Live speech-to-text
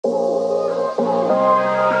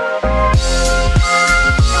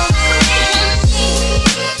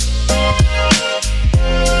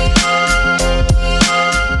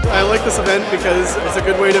because it's a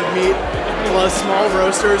good way to meet a lot of small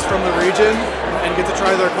roasters from the region and get to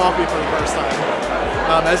try their coffee for the first time.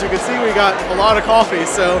 As you can see, we got a lot of coffee,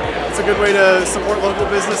 so it's a good way to support local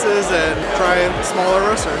businesses and try smaller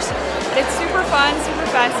roasters. It's super fun, super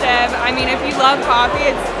festive. I mean, if you love coffee,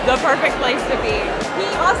 it's the perfect place to be. He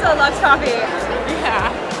also loves coffee.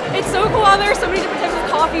 Yeah. It's so cool out there, so many different types of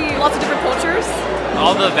coffee, lots of different cultures.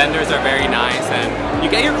 All the vendors are very nice, and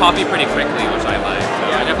you get your coffee pretty quickly, which I like.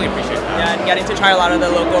 So I definitely appreciate that. Yeah, and getting to try a lot of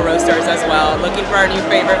the local roasters as well. Looking for our new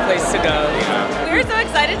favorite place to go. We were so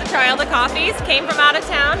excited to try all the coffees, came from out of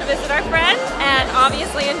town to visit our friend, and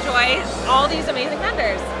obviously enjoy all these amazing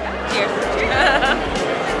vendors. Cheers.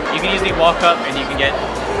 You can easily walk up and you can get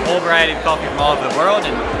a whole variety of coffee from all over the world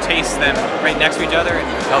and taste them right next to each other, and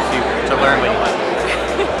it helps you to learn what you like.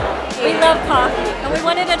 We love coffee, and we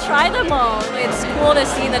wanted to try them all. It's cool to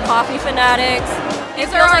see the coffee fanatics. These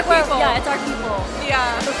are our people. Yeah, it's our people.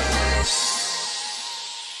 Yeah.